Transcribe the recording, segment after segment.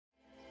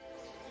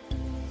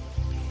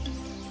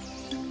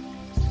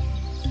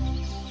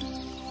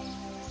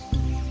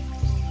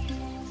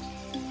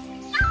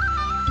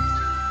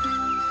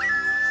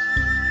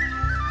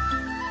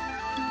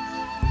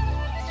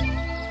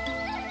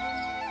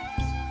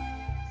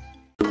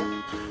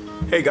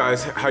Hey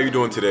guys, how you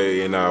doing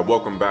today? And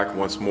welcome back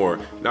once more.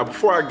 Now,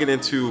 before I get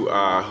into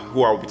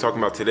who I will be talking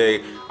about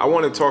today, I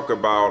want to talk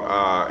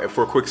about,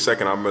 for a quick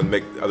second, I'm going to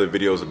make other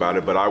videos about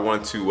it, but I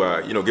want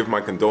to, give my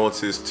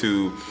condolences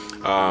to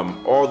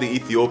all the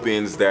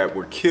Ethiopians that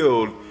were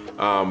killed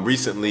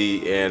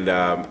recently, and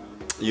I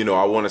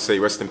want to say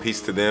rest in peace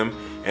to them,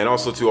 and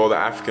also to all the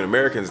African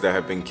Americans that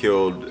have been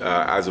killed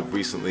as of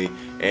recently,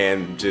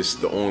 and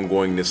just the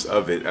ongoingness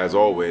of it as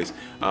always.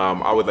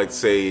 I would like to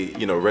say,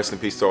 rest in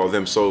peace to all of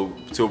them. So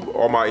to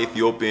all my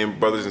Ethiopian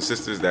brothers and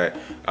sisters that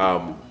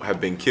have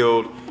been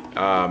killed,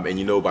 and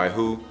you know by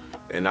who,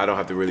 and I don't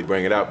have to really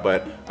bring it up,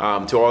 but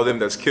to all of them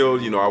that's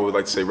killed, I would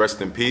like to say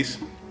rest in peace.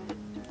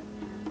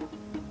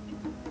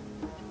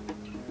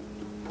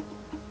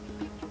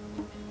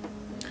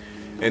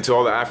 And to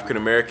all the African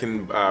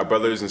American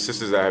brothers and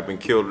sisters that have been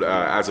killed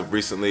as of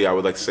recently, I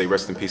would like to say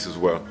rest in peace as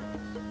well.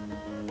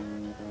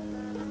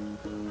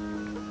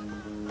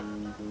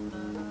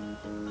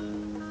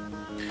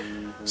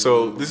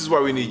 So this is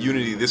why we need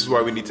unity. This is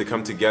why we need to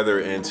come together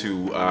and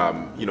to,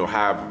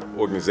 have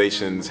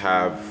organizations,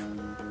 have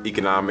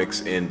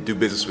economics, and do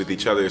business with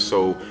each other,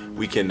 so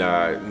we can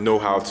know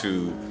how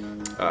to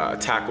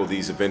tackle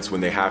these events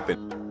when they happen.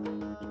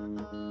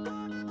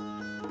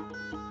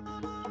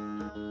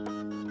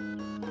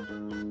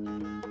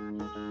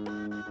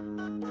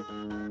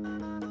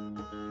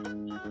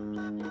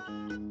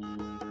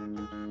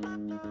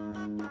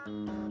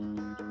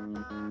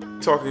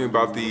 Talking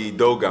about the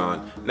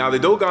Dogon. Now, the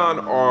Dogon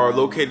are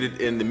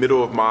located in the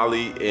middle of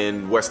Mali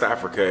in West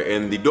Africa,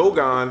 and the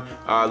Dogon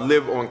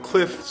live on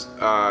cliffs,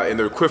 and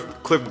they're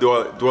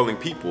cliff-dwelling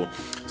people.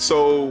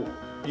 So,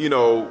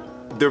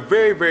 they're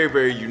very, very,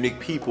 very unique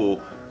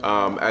people.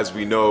 As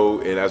we know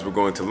and as we're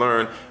going to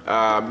learn,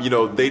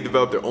 they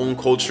developed their own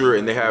culture,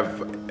 and they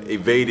have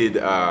evaded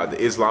the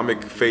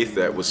Islamic faith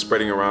that was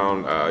spreading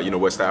around,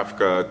 West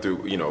Africa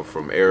through,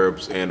 from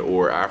Arabs and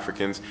or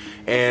Africans,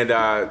 and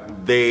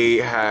they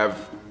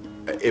have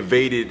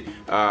evaded,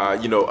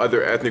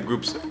 other ethnic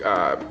groups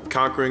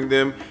conquering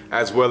them,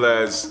 as well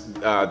as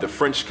the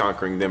French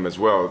conquering them as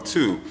well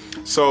too.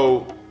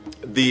 So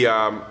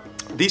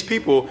these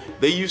people,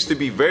 they used to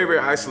be very, very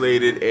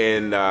isolated,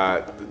 and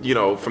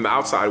from the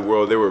outside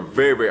world, they were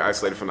very, very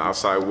isolated from the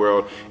outside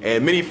world,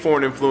 and many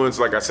foreign influence,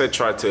 like I said,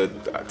 tried to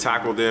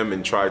tackle them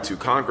and try to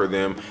conquer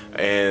them,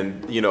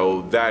 and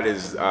that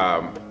is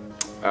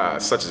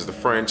such as the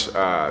French,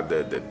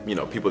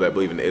 the people that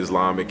believe in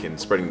Islamic and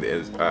spreading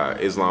the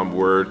Islam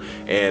word,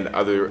 and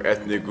other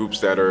ethnic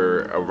groups that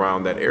are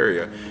around that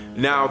area.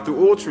 Now, through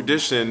oral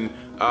tradition,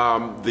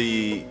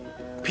 the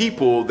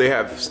people, they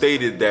have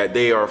stated that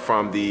they are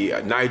from the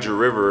Niger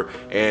River,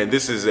 and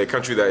this is a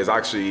country that is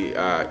actually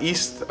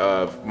east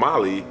of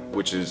Mali,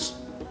 which is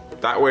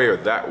that way,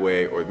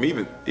 or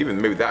even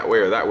maybe that way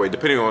or that way,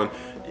 depending on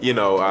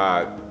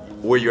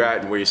where you're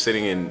at and where you're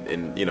sitting,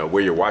 and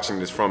where you're watching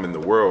this from in the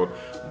world.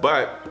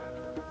 But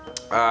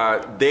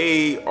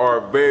they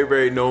are very,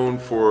 very known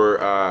for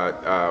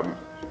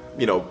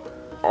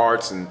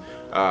arts and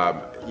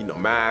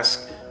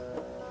masks.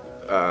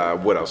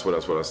 What else?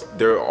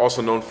 They're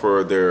also known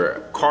for their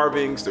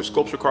carvings, their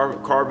sculpture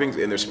carvings,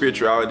 and their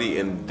spirituality,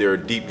 and their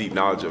deep, deep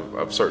knowledge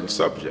of certain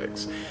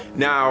subjects.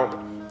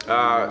 Now,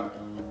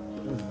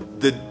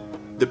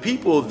 the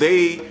people,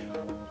 they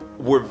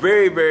were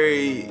very,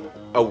 very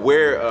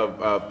aware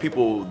of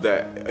people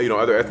that,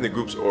 other ethnic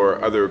groups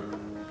or other,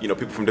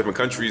 people from different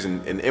countries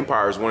and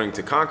empires wanting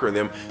to conquer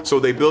them. So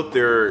they built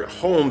their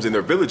homes and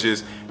their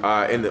villages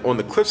on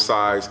the cliff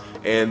sides,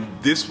 and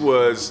this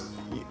was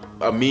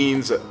a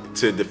means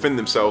to defend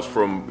themselves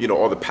from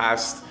all the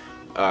past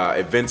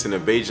events and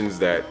invasions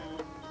that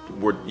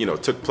were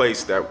took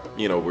place, that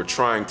were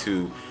trying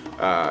to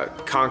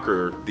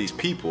conquer these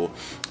people.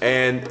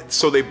 And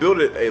so they built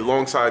it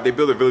alongside, they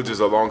built their villages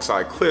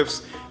alongside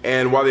cliffs,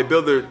 and while they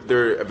built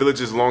their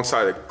villages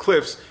alongside the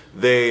cliffs,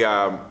 they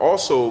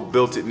also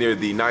built it near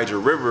the Niger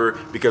River,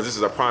 because this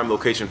is a prime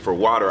location for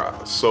water.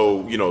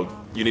 So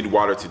you need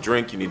water to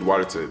drink, you need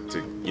water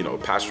to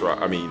pasture,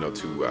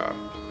 to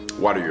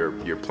water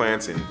your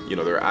plants, and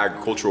they're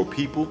agricultural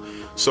people.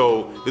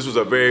 So this was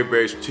a very,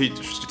 very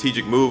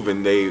strategic move,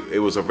 and it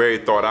was a very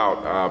thought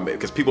out,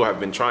 because people have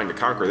been trying to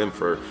conquer them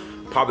for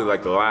probably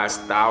like the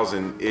last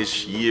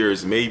 1,000-ish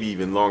years, maybe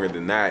even longer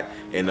than that,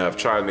 and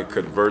trying to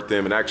convert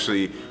them. And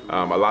actually,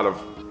 a lot of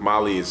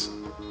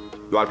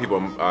people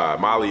in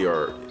Mali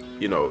are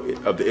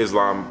of the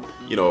Islam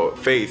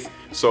faith.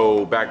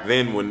 So back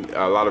then, when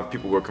a lot of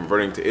people were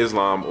converting to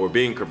Islam or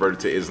being converted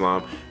to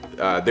Islam,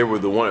 there were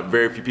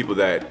very few people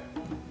that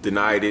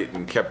denied it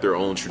and kept their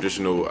own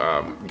traditional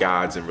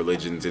gods and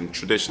religions and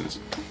traditions.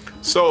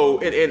 So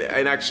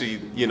and actually,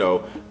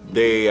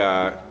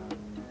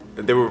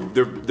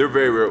 they're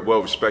very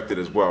well respected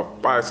as well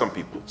by some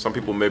people. Some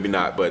people maybe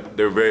not, but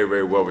they're very,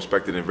 very well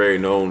respected and very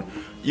known,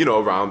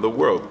 around the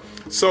world.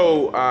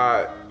 So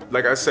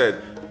like I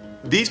said,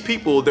 these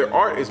people, their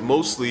art is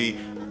mostly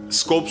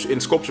in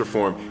sculpture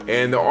form,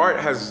 and the art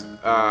has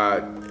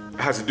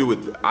has to do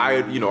with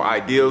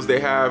ideals they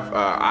have,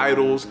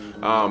 idols,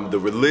 the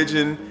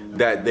religion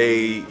that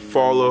they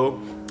follow,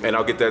 and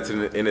I'll get that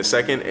in a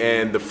second,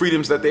 and the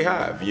freedoms that they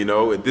have. You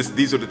know,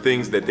 these are the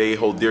things that they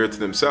hold dear to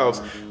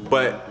themselves.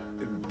 But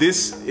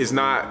this is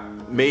not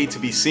made to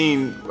be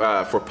seen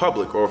for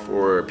public or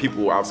for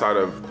people outside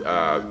of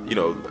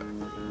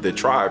the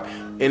tribe,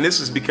 and this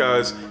is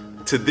because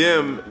to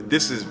them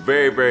this is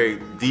very, very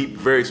deep,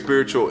 very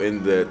spiritual,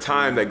 and the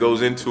time that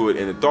goes into it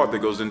and the thought that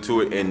goes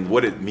into it and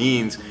what it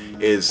means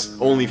is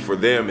only for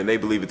them, and they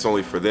believe it's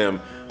only for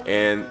them.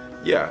 And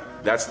yeah,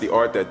 that's the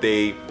art that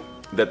they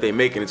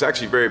make, and it's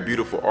actually very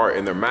beautiful art,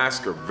 and their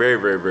masks are very,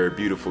 very, very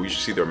beautiful. You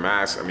should see their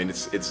masks. I mean,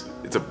 it's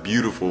a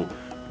beautiful,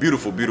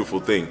 beautiful, beautiful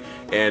thing.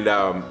 And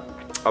a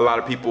lot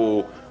of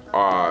people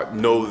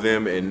know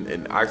them,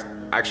 and I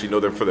actually know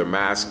them for their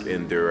mask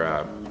and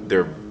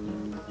their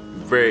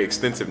very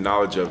extensive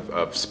knowledge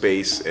of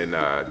space and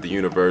the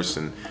universe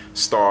and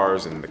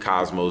stars and the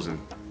cosmos and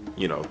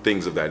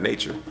things of that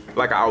nature.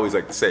 Like I always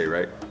like to say,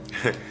 right?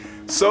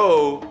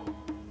 So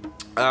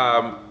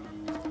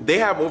they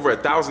have over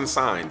 1,000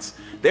 signs.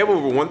 They have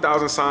over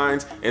 1,000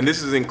 signs, and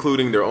this is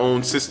including their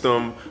own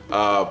system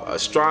of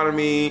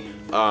astronomy,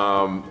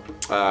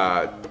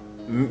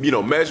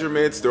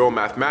 measurements, their own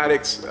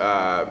mathematics,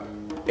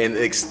 and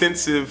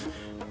extensive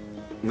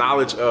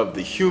knowledge of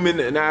the human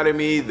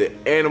anatomy, the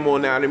animal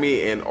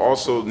anatomy, and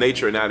also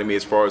nature anatomy,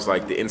 as far as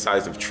like the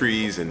insides of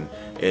trees and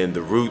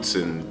the roots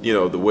and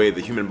the way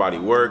the human body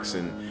works.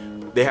 And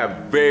they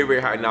have very, very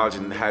high knowledge,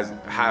 and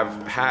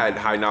have had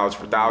high knowledge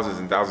for thousands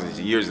and thousands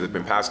of years that have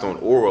been passed on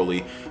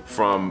orally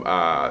from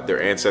their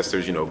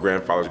ancestors,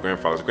 grandfathers,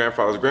 grandfathers,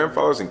 grandfathers,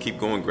 grandfathers, and keep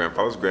going,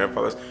 grandfathers,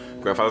 grandfathers,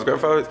 grandfathers,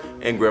 grandfathers,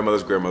 and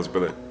grandmothers, grandmothers,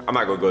 brother. I'm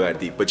not gonna go that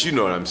deep, but you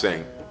know what I'm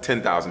saying.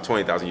 10,000,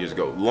 20,000 years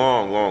ago.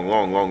 Long, long,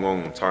 long, long,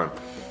 long time.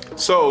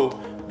 So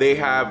they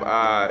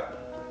have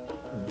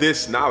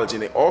this knowledge,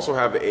 and they also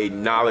have a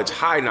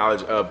high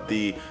knowledge of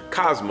the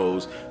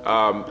cosmos.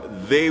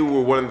 They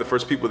were one of the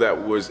first people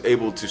that was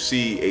able to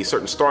see a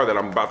certain star that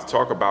I'm about to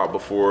talk about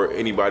before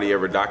anybody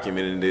ever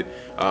documented it,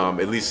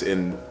 at least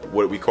in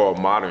what we call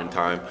modern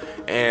time.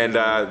 And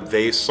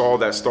they saw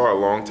that star a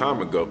long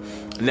time ago.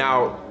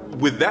 Now,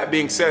 with that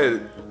being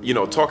said,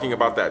 talking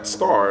about that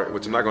star,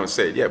 which I'm not going to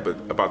say it yet, but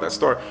about that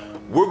star,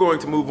 we're going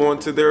to move on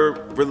to their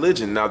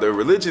religion. Now, their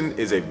religion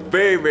is a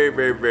very, very,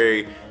 very,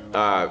 very,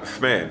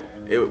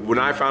 when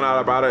I found out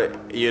about it,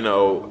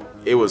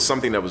 it was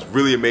something that was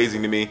really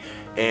amazing to me.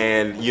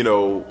 And,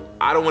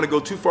 I don't want to go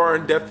too far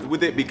in depth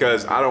with it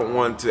because I don't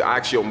want to,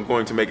 actually, I'm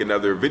going to make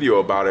another video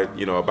about it,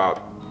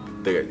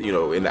 about the,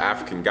 in the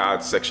African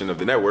gods section of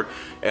the network,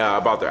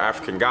 about their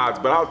African gods,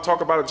 but I'll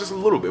talk about it just a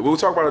little bit. We'll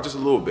talk about it just a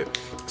little bit.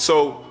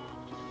 So,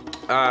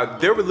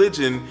 their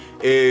religion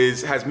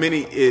has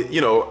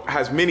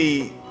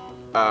many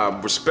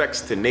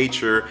respects to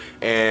nature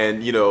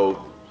and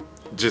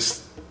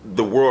just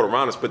the world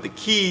around us. But the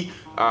key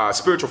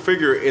spiritual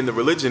figure in the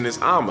religion is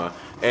Amma,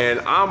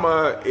 and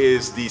Amma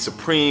is the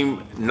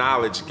supreme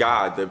knowledge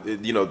God,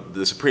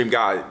 the supreme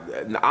God.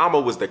 Amma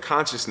was the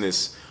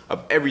consciousness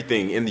of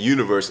everything in the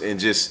universe,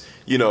 and just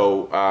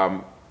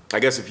I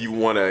guess if you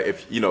want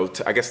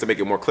to, I guess to make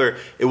it more clear,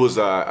 it was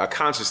a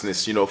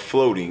consciousness,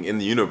 floating in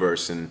the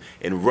universe and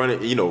running,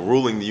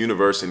 ruling the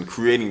universe and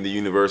creating the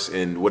universe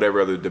and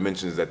whatever other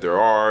dimensions that there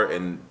are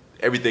and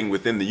everything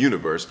within the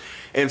universe.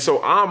 And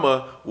so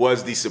Amma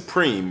was the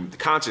supreme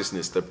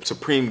consciousness, the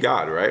supreme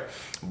God, right?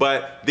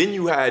 But then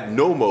you had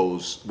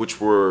Nomos, which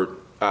were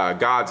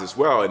gods as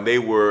well, and they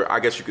were, I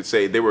guess you could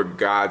say, they were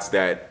gods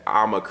that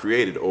Amma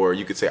created, or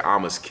you could say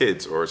Amma's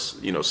kids, or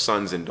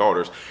sons and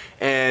daughters,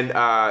 and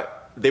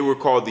they were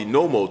called the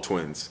Nomo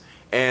twins.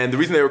 And the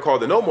reason they were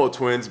called the Nomo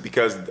twins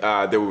because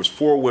there was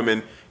 4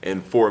 women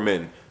and 4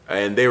 men,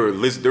 and they were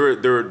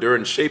they're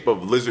in shape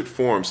of lizard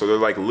form, so they're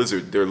like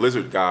they're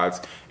lizard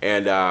gods,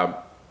 and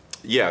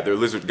yeah, they're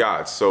lizard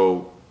gods.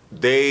 So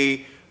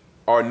they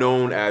are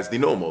known as the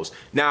Nomos.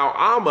 Now,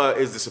 Amma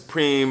is the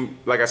supreme,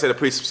 like I said,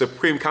 a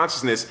supreme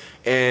consciousness,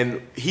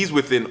 and he's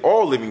within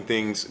all living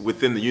things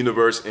within the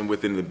universe and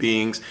within the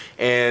beings.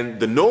 And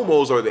the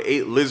Nomos are the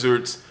 8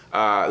 lizards,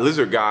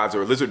 lizard gods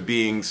or lizard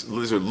beings,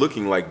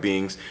 lizard-looking like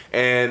beings,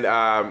 and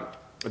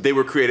they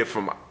were created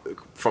from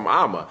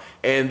Amma,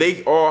 and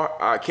they all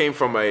came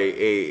from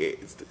a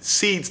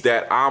seeds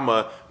that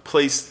Amma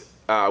placed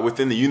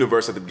within the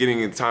universe at the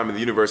beginning of the time of the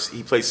universe.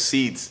 He placed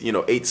seeds,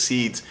 8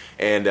 seeds,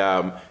 and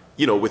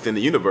within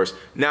the universe.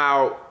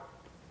 Now,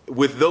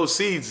 with those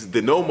seeds,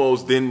 the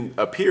Nomos then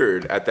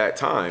appeared at that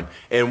time,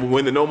 and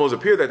when the Nomos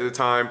appeared at the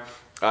time,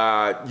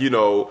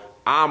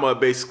 Amma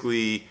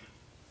basically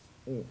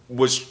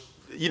was,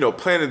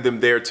 planted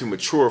them there to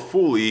mature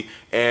fully,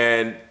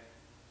 and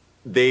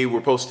they were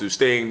supposed to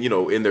stay,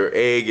 in their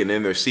egg and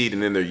in their seed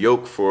and in their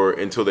yolk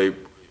until they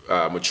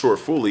mature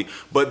fully.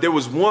 But there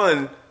was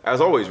one,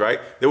 as always, right?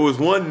 There was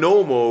one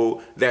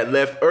Nomo that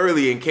left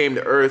early and came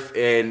to Earth,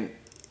 and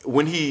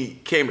when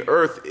he came to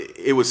Earth,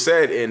 it was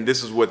said, and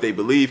this is what they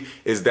believe,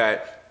 is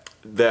that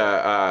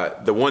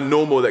the one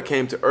Nomo that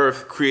came to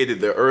Earth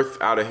created the Earth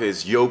out of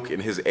his yolk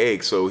and his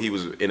egg. So he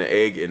was in an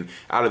egg, and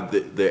out of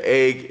the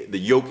egg, the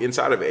yolk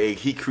inside of the egg,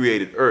 he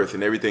created Earth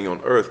and everything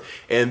on Earth.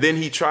 And then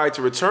he tried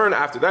to return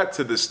after that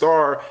to the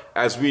star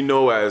as we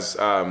know as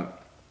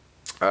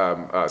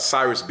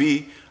Cyrus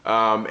B.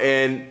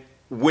 And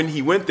when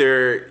he went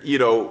there, you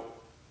know,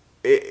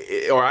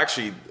 or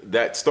actually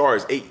that star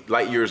is 8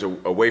 light years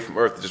away from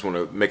Earth. I just want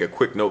to make a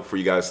quick note for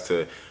you guys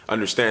to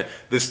understand.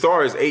 The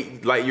star is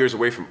 8 light years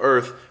away from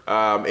Earth,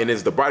 and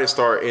is the brightest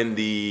star in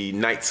the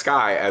night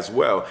sky as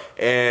well.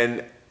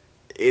 And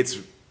it's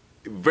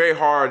very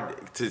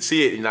hard to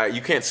see it.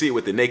 You can't see it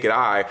with the naked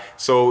eye.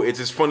 So it's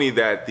just funny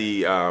that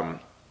the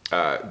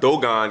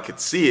Dogon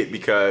could see it,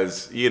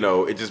 because, you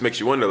know, it just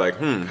makes you wonder, like,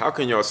 how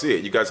can y'all see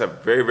it? You guys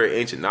have very, very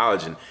ancient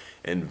knowledge,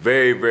 and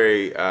very,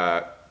 very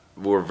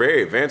were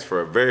very advanced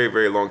for a very,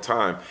 very long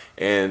time,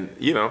 and,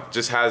 you know,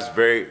 just has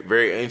very,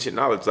 very ancient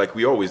knowledge like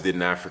we always did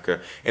in Africa.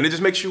 And it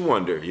just makes you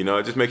wonder, you know,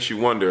 it just makes you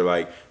wonder,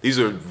 like, these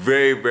are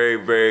very, very,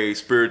 very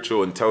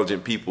spiritual,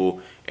 intelligent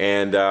people,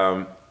 and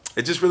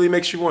it just really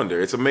makes you wonder.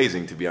 It's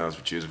amazing, to be honest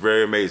with you. It's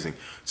very amazing.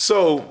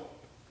 So,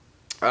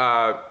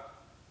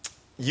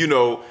 you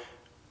know,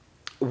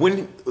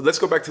 let's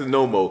go back to the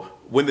Nomo.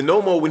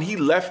 When he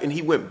left and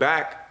he went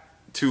back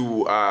to,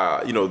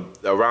 you know,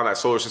 around that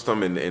solar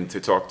system and to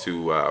talk to,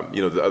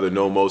 you know, the other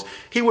Nomos,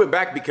 he went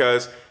back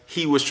because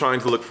he was trying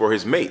to look for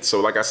his mate.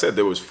 So like I said,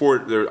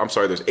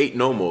 there's 8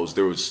 Nomos.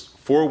 There was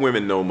 4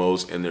 women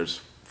Nomos, and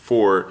there's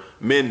 4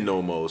 men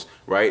Nomos,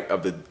 right,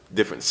 of the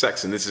different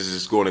sex. And this is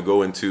just going to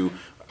go into,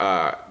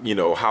 you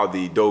know, how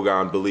the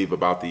Dogon believe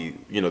about the,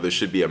 you know, there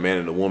should be a man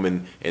and a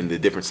woman and the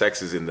different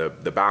sexes in the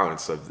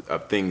balance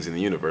of things in the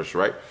universe,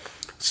 right?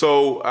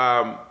 So,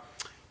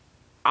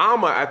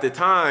 Amma at the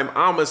time,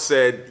 Amma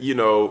said, you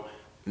know,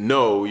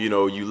 no, you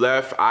know, you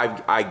left.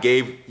 I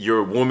gave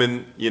your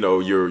woman, you know,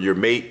 your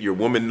mate, your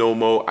woman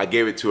Nomo, I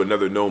gave it to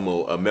another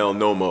Nomo, a male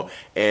Nomo,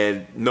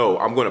 and no,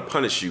 I'm going to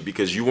punish you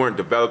because you weren't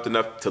developed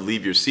enough to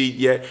leave your seed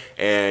yet,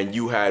 and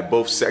you had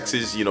both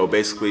sexes. You know,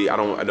 basically, I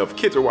don't know if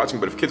kids are watching,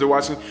 but if kids are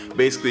watching,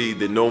 basically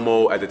the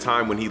Nomo at the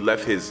time when he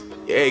left his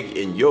egg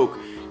and yolk,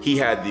 he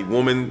had the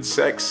woman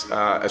sex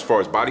as far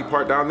as body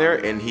part down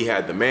there, and he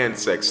had the man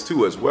sex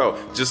too as well,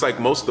 just like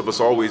most of us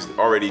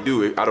already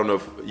do. I don't know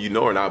if you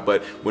know or not,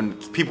 but when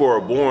people are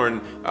born,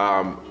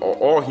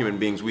 all human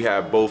beings, we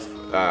have both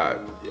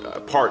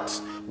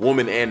parts,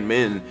 woman and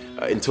men,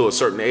 until a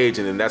certain age,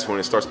 and then that's when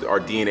it starts. Our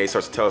DNA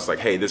starts to tell us, like,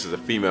 hey, this is a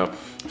female,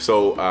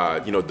 so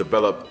you know,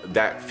 develop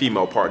that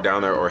female part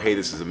down there, or hey,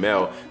 this is a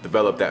male,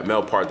 develop that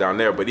male part down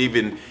there. But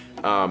even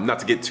not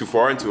to get too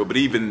far into it, but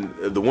even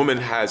the woman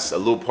has a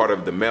little part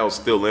of the male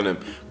still in him.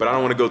 But I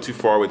don't want to go too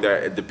far with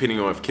that, depending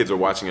on if kids are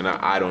watching or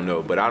not. I don't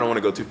know, but I don't want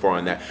to go too far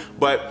on that.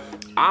 But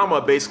Amma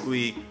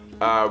basically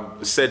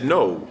said,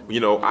 no, you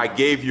know, I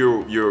gave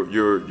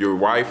your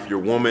wife, your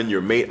woman,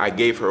 your mate, I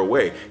gave her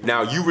away.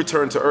 Now you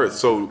return to Earth.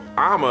 So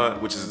Amma,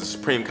 which is the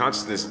supreme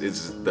consciousness,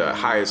 is the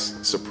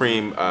highest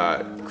supreme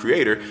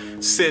creator,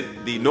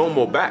 sent the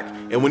Nomo back.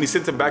 And when he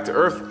sent him back to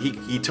Earth,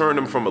 he turned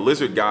him from a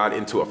lizard god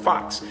into a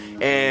fox.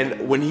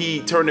 And when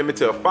he turned him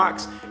into a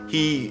fox,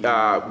 he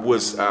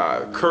was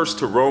cursed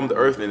to roam the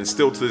earth, and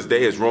still to this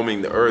day is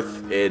roaming the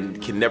earth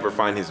and can never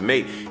find his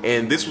mate.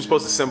 And this was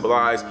supposed to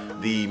symbolize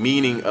the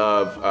meaning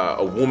of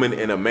a woman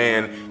and a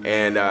man,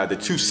 and the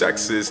two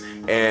sexes,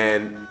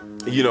 and,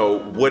 you know,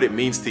 what it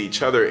means to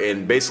each other.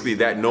 And basically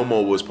that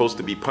Nomo was supposed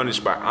to be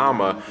punished by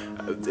Amma,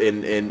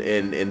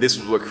 and this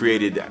was what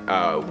created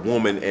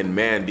woman and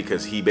man,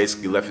 because he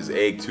basically left his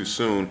egg too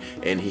soon,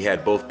 and he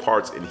had both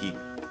parts, and he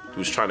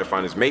was trying to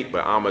find his mate,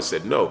 but Amma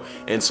said no.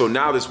 And so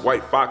now this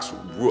white fox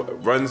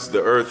runs the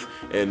earth,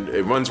 and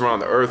it runs around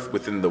the earth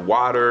within the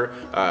water.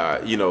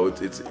 You know,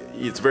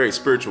 it's very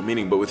spiritual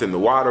meaning, but within the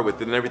water,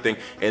 within everything.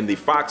 And the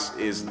fox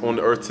is on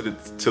the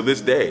earth to this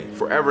day,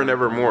 forever and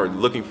evermore,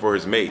 looking for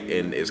his mate,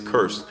 and is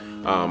cursed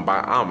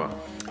by Amma.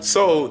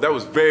 So that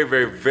was very,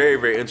 very, very,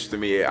 very interesting to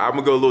me. I'm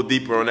gonna go a little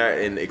deeper on that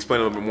and explain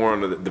a little bit more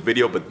on the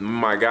video, but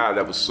my God,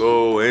 that was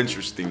so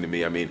interesting to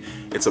me. I mean,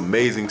 it's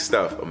amazing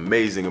stuff,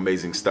 amazing,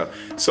 amazing stuff.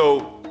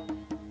 So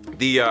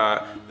they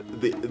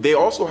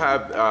also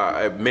have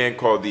a man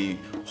called the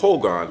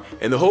Dogon,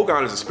 and the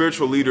Dogon is a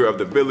spiritual leader of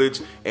the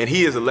village, and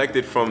he is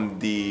elected from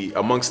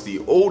amongst the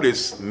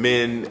oldest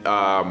men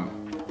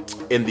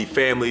in the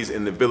families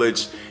in the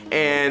village.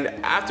 And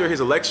after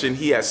his election,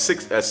 he has a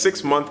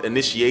 6-month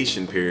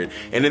initiation period.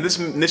 And in this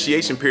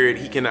initiation period,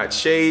 he cannot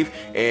shave,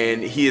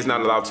 and he is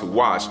not allowed to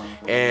wash.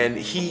 And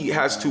he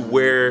has to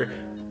wear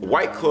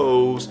white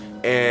clothes,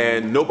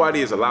 and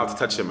nobody is allowed to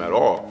touch him at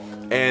all.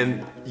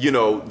 And, you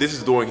know, this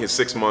is during his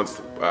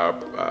 6-month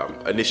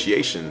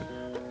initiation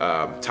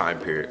time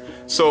period.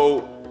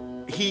 So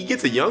he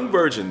gets a young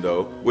virgin,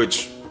 though,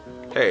 which,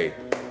 hey,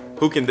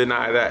 who can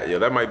deny that? You know,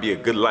 that might be a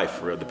good life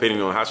for real,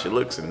 depending on how she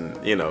looks,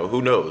 and, you know,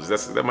 who knows?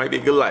 That might be a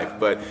good life.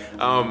 But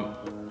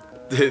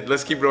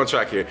let's keep it on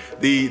track here.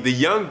 The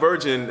young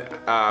virgin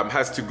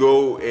has to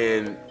go,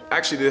 and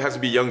actually there has to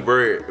be a young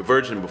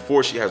virgin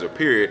before she has her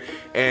period,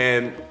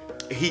 and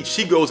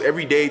she goes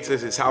every day to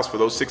his house for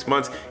those 6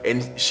 months,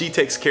 and she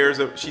takes care of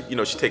him. She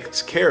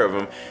takes care of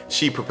him.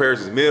 She prepares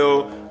his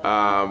meal,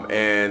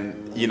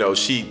 and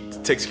she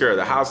takes care of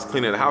the house,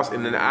 cleaning the house,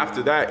 and then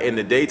after that, in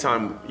the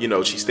daytime,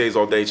 she stays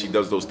all day. She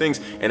does those things,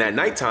 and at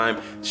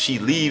nighttime, she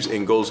leaves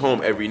and goes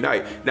home every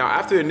night. Now,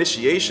 after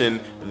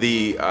initiation,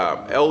 the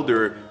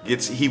elder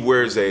he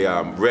wears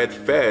a red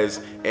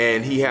fez,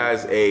 and he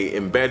has a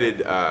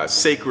embedded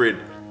sacred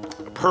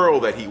pearl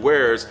that he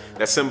wears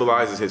that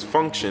symbolizes his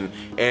function,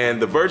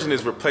 and the virgin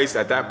is replaced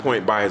at that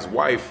point by his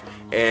wife.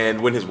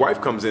 And when his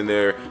wife comes in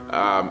there,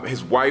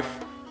 his wife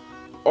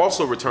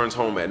also returns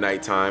home at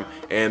nighttime,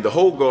 and the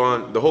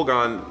Hogon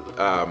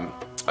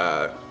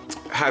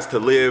has to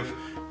live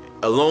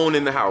alone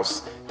in the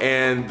house.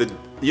 And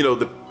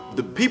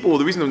the people,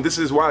 the reason this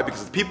is why,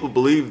 because the people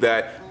believe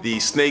that the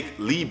snake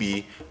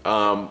Libi,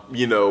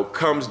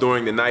 comes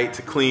during the night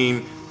to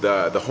clean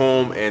the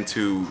home and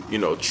to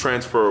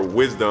transfer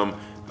wisdom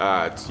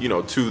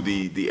to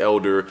the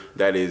elder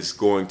that is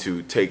going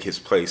to take his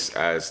place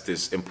as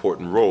this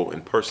important role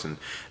in person.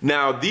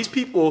 Now, these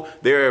people,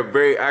 they're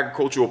very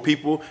agricultural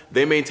people.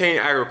 They maintain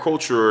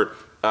agriculture,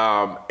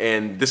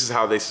 and this is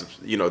how they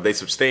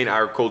sustain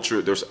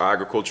agriculture. There's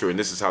agriculture, and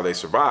this is how they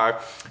survive.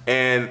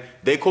 And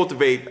they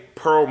cultivate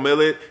pearl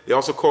millet. They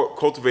also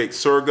cultivate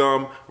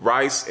sorghum,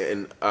 rice,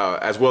 and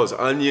as well as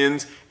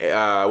onions.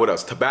 What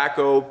else?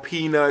 Tobacco,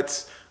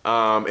 peanuts.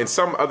 And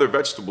some other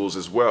vegetables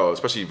as well,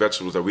 especially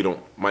vegetables that we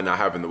might not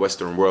have in the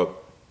Western world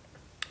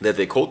that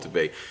they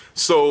cultivate.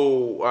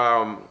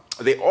 So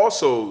they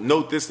also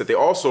note this, that they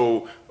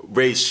also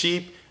raise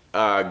sheep,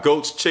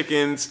 goats,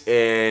 chickens,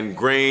 and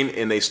grain,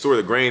 and they store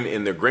the grain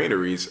in their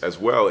granaries as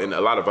well, and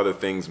a lot of other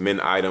things, men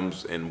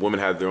items, and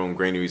women have their own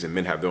granaries and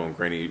men have their own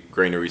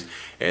granaries,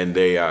 and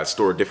they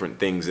store different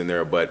things in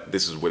there, but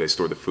this is where they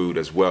store the food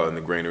as well, in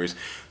the granaries.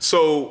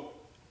 So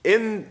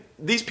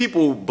these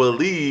people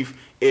believe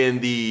in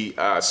the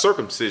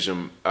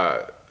circumcision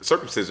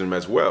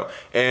as well,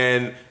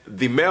 and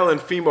the male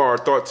and female are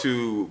thought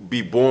to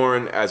be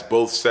born as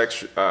both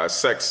sex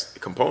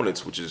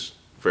components, which is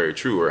very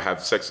true, or have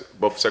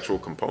both sexual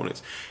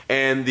components.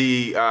 And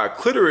the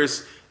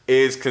clitoris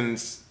is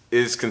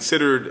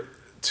considered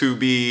to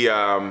be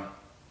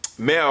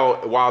male,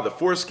 while the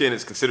foreskin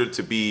is considered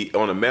to be,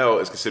 on a male,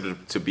 is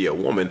considered to be a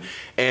woman.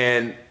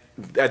 And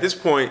at this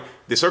point,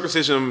 the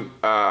circumcision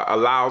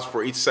allows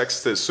for each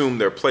sex to assume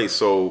their place.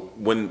 So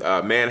when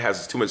a man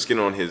has too much skin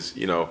on his,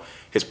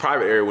 his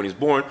private area when he's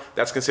born,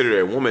 that's considered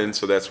a woman.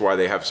 So that's why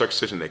they have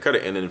circumcision, they cut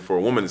it. And then for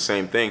a woman, the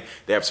same thing.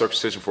 They have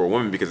circumcision for a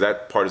woman because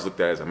that part is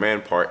looked at as a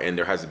man part, and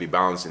there has to be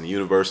balance in the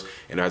universe,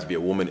 and there has to be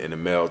a woman and a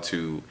male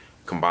to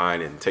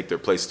combine and take their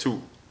place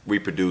to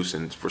reproduce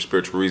and for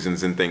spiritual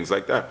reasons and things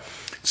like that.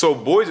 So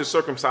boys are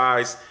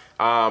circumcised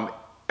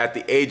at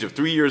the age of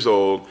 3 years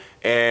old,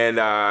 and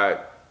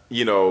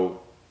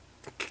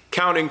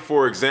counting,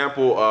 for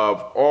example,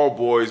 of all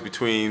boys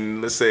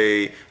between, I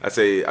think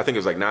it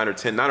was like 9 or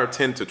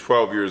 10 to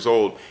 12 years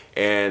old,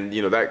 and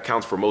that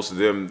counts for most of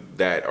them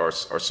that are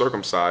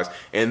circumcised.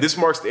 And this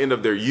marks the end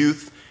of their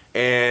youth,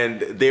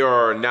 and they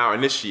are now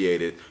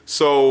initiated.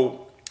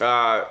 So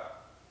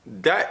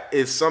that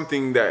is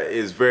something that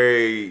is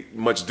very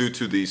much due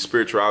to the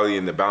spirituality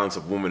and the balance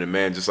of woman and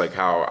man, just like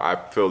how I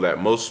feel that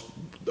most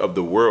of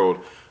the world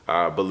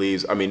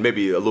believes. I mean,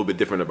 maybe a little bit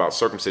different about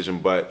circumcision,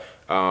 but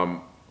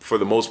for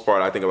the most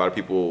part, I think a lot of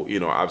people,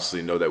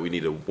 obviously know that we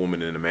need a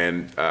woman and a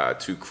man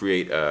to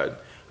create a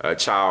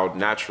child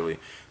naturally.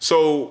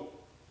 So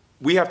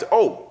we have to,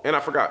 and I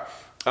forgot,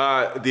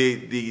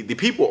 the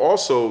people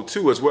also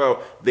too as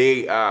well,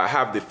 they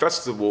have the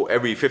festival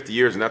every 50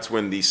 years, and that's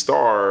when the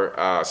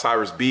star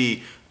Cyrus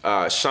B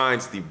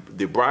shines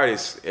the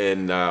brightest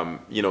in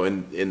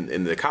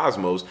in the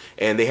cosmos.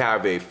 And they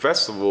have a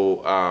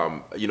festival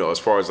as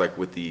far as like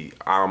with the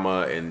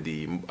Alma and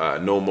the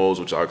Nomos,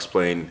 which I'll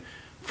explain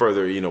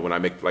further when I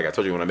make, like I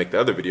told you, when I make the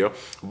other video.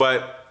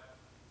 But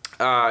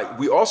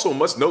we also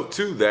must note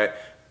too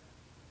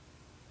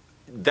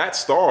that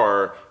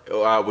star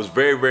was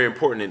very, very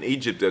important in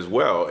Egypt as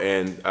well,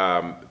 and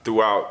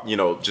throughout,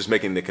 just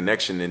making the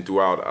connection, and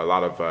throughout a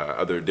lot of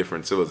other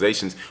different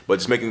civilizations, but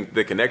just making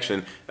the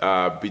connection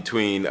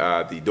between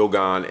the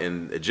Dogon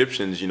and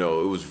Egyptians, it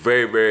was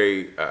very,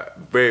 very,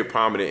 very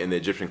prominent in the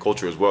Egyptian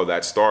culture as well,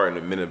 that star, and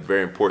it meant a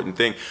very important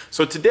thing.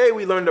 So today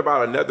we learned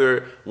about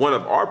another one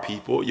of our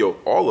people,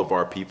 all of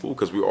our people,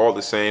 because we're all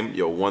the same,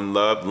 one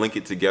love, link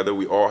it together,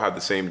 we all have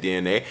the same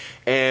DNA.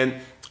 And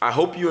I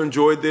hope you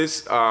enjoyed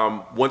this.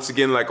 Once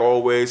again, like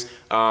always,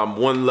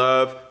 one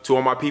love to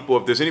all my people.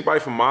 If there's anybody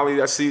from Mali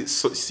that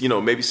sees,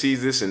 maybe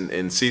sees this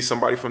and sees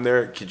somebody from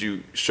there, could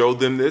you show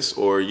them this,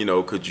 or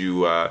could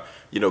you,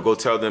 go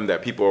tell them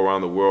that people around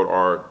the world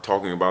are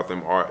talking about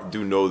them,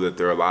 do know that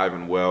they're alive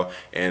and well,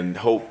 and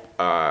hope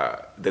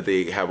that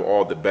they have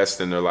all the best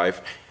in their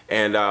life.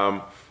 And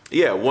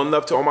yeah, one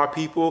love to all my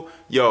people.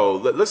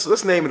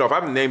 Let's name it off. I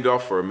haven't named it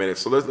off for a minute,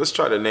 so let's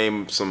try to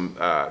name some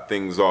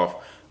things off.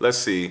 Let's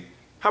see.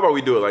 How about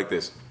we do it like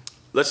this?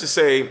 Let's just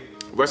say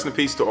rest in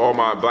peace to all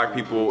my black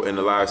people in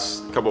the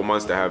last couple of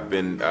months that have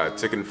been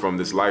taken from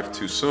this life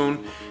too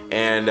soon.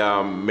 And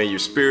may your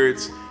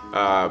spirits,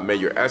 may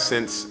your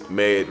essence,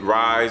 may it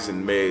rise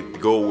and may it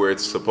go where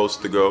it's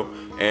supposed to go.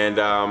 And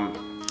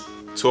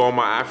to all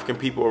my African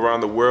people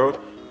around the world,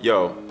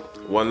 yo,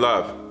 one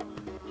love.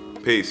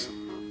 Peace.